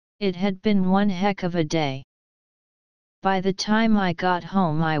It had been one heck of a day. By the time I got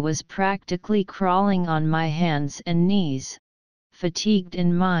home I was practically crawling on my hands and knees, fatigued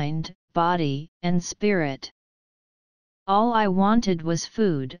in mind, body, and spirit. All I wanted was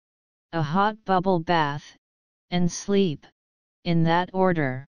food, a hot bubble bath, and sleep, in that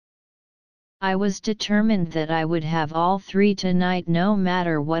order. I was determined that I would have all three tonight no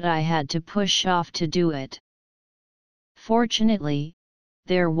matter what I had to push off to do it. Fortunately,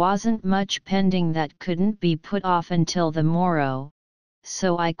 there wasn't much pending that couldn't be put off until the morrow,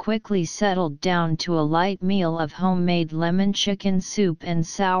 so I quickly settled down to a light meal of homemade lemon chicken soup and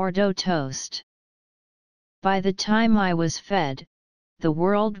sourdough toast. By the time I was fed, the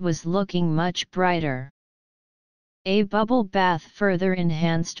world was looking much brighter. A bubble bath further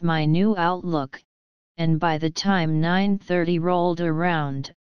enhanced my new outlook, and by the time 9:30 rolled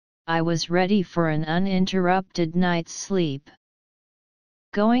around, I was ready for an uninterrupted night's sleep.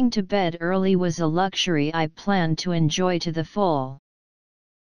 Going to bed early was a luxury I planned to enjoy to the full.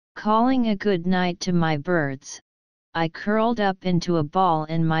 Calling a good night to my birds, I curled up into a ball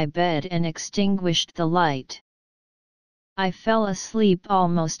in my bed and extinguished the light. I fell asleep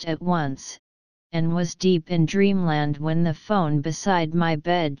almost at once, and was deep in dreamland when the phone beside my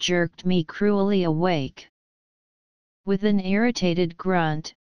bed jerked me cruelly awake. With an irritated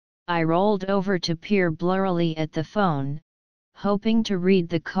grunt, I rolled over to peer blurrily at the phone, hoping to read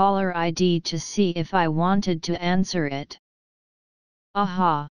the caller ID to see if I wanted to answer it.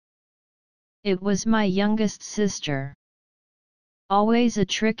 Aha! It was my youngest sister. Always a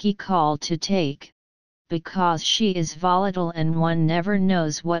tricky call to take, because she is volatile and one never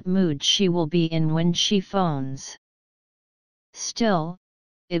knows what mood she will be in when she phones. Still,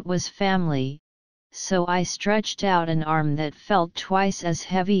 it was family, so I stretched out an arm that felt twice as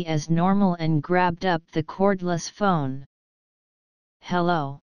heavy as normal and grabbed up the cordless phone.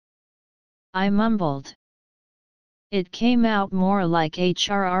 "Hello," I mumbled. It came out more like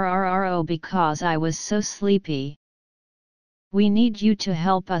HRRRRO because I was so sleepy. "We need you to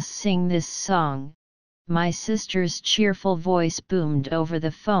help us sing this song," my sister's cheerful voice boomed over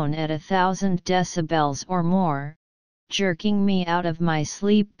the phone at 1,000 decibels or more, jerking me out of my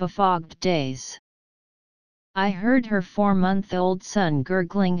sleep-befogged daze. I heard her 4-month-old son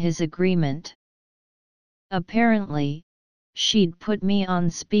gurgling his agreement. Apparently, she'd put me on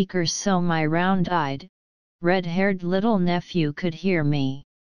speaker so my round-eyed, red-haired little nephew could hear me.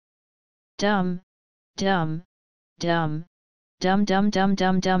 "Dum, dum, dum, dum dum dum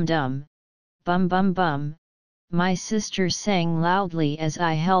dum dum dum, bum bum bum," my sister sang loudly as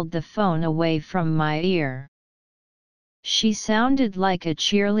I held the phone away from my ear. She sounded like a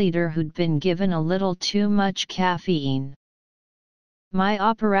cheerleader who'd been given a little too much caffeine. My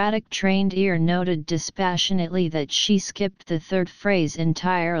operatic-trained ear noted dispassionately that she skipped the third phrase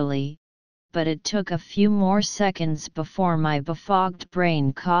entirely, but it took a few more seconds before my befogged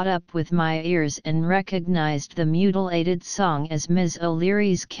brain caught up with my ears and recognized the mutilated song as Ms.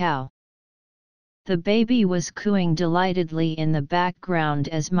 O'Leary's Cow. The baby was cooing delightedly in the background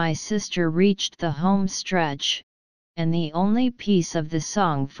as my sister reached the home stretch, and the only piece of the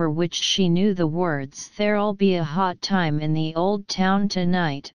song for which she knew the words "There'll be a hot time in the old town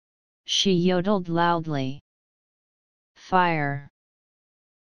tonight," she yodeled loudly. "Fire!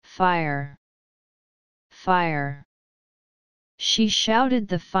 Fire! Fire!" She shouted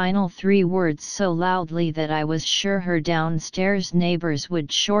the final 3 words so loudly that I was sure her downstairs neighbors would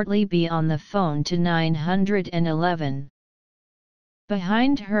shortly be on the phone to 911.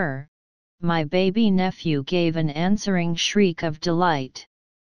 Behind her, my baby nephew gave an answering shriek of delight.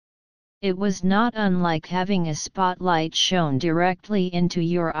 It was not unlike having a spotlight shone directly into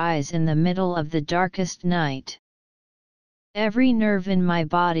your eyes in the middle of the darkest night. Every nerve in my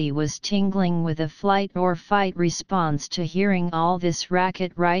body was tingling with a flight or fight response to hearing all this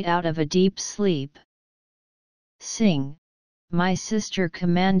racket right out of a deep sleep. "Sing," my sister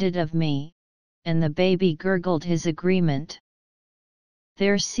commanded of me, and the baby gurgled his agreement.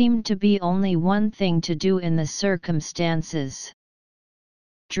 There seemed to be only one thing to do in the circumstances.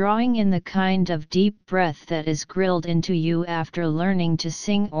 Drawing in the kind of deep breath that is grilled into you after learning to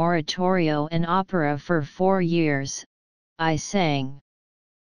sing oratorio and opera for 4 years, I sang.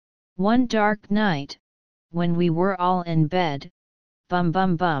 One dark night, when we were all in bed, bum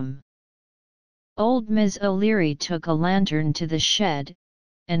bum bum. Old Ms. O'Leary took a lantern to the shed,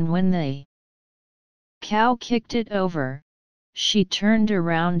 and when the cow kicked it over, she turned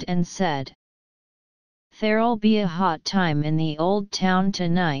around and said, "There'll be a hot time in the old town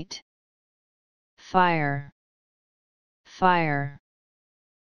tonight. Fire! Fire!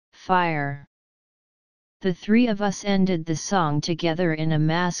 Fire!" The three of us ended the song together in a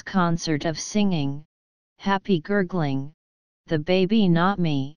mass concert of singing, happy gurgling, "The baby not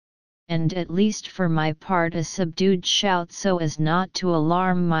me," and at least for my part a subdued shout so as not to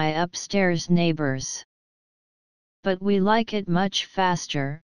alarm my upstairs neighbors. "But we like it much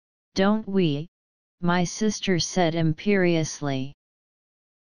faster, don't we?" my sister said imperiously.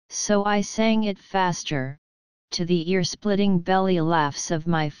 So I sang it faster, to the ear-splitting belly laughs of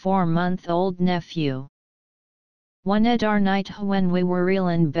my 4-month-old nephew. One Edar night when we were real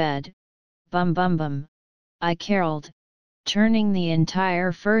in bed, bum bum bum, I caroled, turning the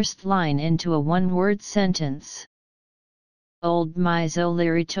entire first line into a one-word sentence. Old Miss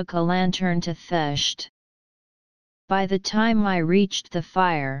O'Leary took a lantern to thesht. By the time I reached the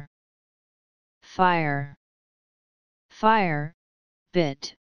fire, fire,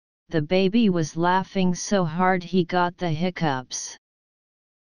 bit, the baby was laughing so hard he got the hiccups.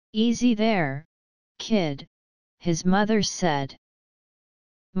 "Easy there, kid," his mother said.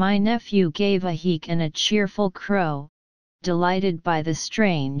 My nephew gave a heek and a cheerful crow, delighted by the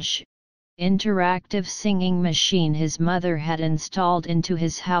strange, interactive singing machine his mother had installed into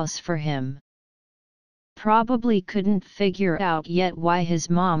his house for him. Probably couldn't figure out yet why his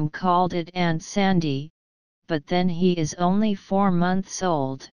mom called it Aunt Sandy, but then he is only 4 months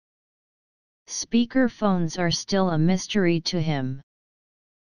old. Speaker phones are still a mystery to him.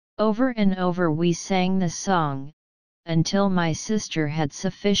 Over and over we sang the song, until my sister had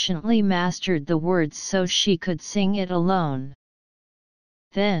sufficiently mastered the words so she could sing it alone.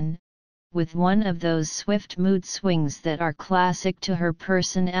 Then, with one of those swift mood swings that are classic to her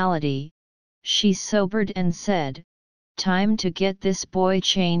personality, she sobered and said, "Time to get this boy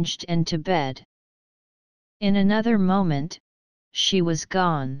changed and to bed." In another moment, she was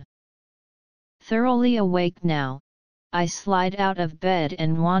gone. Thoroughly awake now, I slid out of bed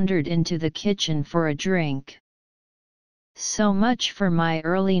and wandered into the kitchen for a drink. So much for my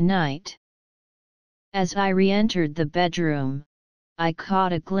early night. As I re-entered the bedroom, I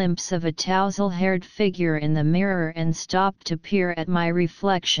caught a glimpse of a tousle-haired figure in the mirror and stopped to peer at my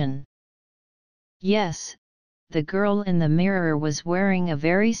reflection. Yes, the girl in the mirror was wearing a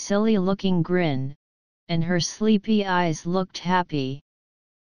very silly-looking grin, and her sleepy eyes looked happy.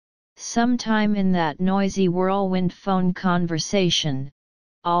 Sometime in that noisy whirlwind phone conversation,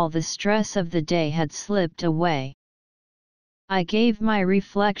 all the stress of the day had slipped away. I gave my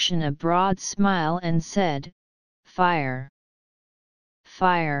reflection a broad smile and said, "Fire!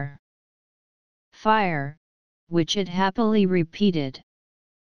 Fire! Fire!" which it happily repeated.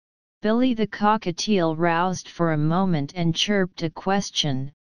 Billy the cockatiel roused for a moment and chirped a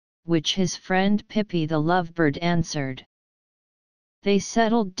question, which his friend Pippi the lovebird answered. They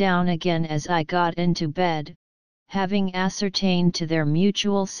settled down again as I got into bed, having ascertained to their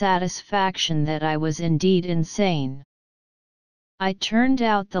mutual satisfaction that I was indeed insane. I turned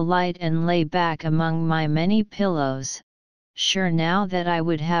out the light and lay back among my many pillows, sure now that I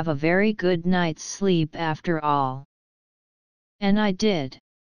would have a very good night's sleep after all. And I did.